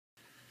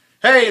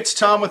Hey, it's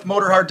Tom with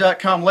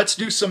Motorhard.com. Let's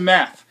do some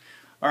math.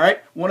 All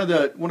right. One of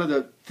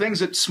the things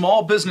that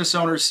small business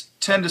owners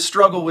tend to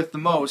struggle with the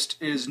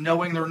most is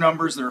knowing their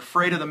numbers. They're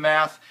afraid of the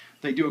math.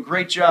 They do a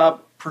great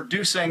job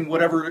producing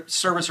whatever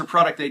service or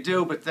product they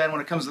do, but then when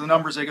it comes to the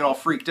numbers, they get all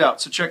freaked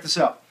out. So check this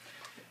out.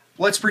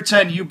 Let's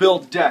pretend you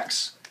build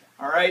decks.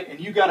 All right, and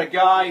you got a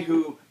guy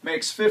who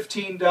makes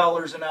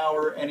 $15 an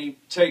hour and he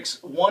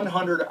takes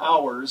 100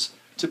 hours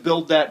to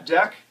build that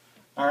deck.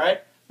 All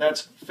right,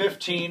 that's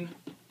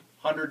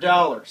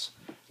 $1,500.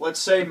 Let's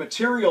say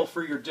material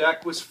for your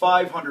deck was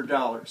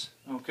 $500.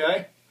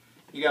 Okay,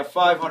 you got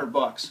 500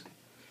 bucks.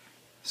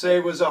 Say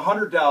it was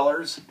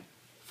 $100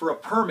 for a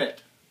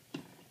permit.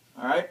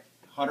 All right,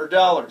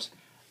 $100.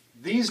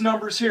 These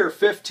numbers here,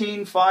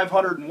 15,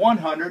 500, and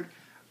 100,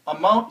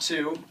 amount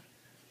to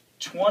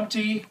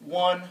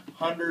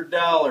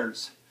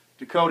 $2,100.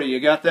 Dakota, you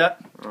got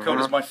that?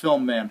 Dakota's my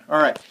film man.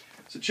 All right,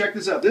 so check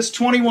this out. This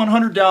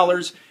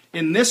 $2,100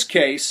 in this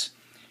case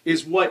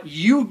is what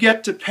you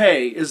get to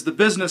pay as the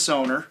business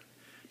owner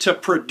to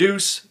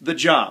produce the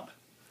job.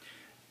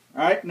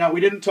 All right, now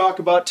we didn't talk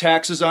about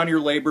taxes on your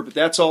labor, but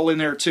that's all in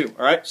there too.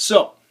 All right,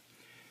 so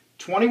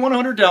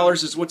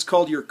 $2,100 is what's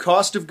called your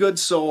cost of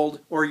goods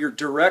sold, or your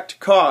direct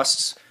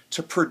costs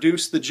to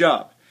produce the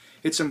job.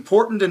 It's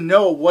important to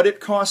know what it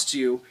costs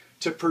you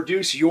to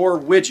produce your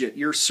widget,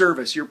 your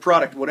service, your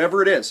product,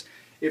 whatever it is.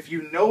 If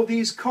you know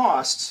these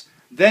costs,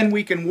 then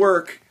we can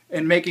work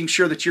in making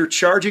sure that you're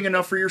charging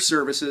enough for your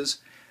services,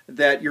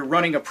 that you're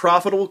running a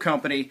profitable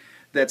company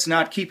that's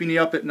not keeping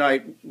you up at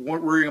night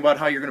worrying about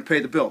how you're going to pay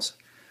the bills.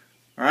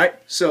 All right,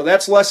 so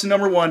that's lesson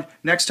number one.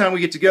 Next time we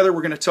get together,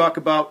 we're going to talk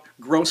about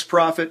gross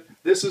profit.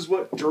 This is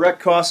what direct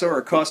costs are,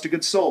 or cost of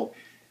goods sold.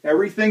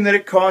 Everything that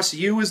it costs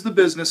you as the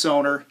business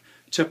owner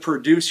to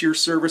produce your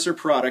service or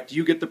product,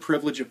 you get the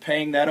privilege of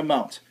paying that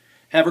amount.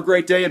 Have a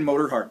great day and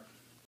motor hard.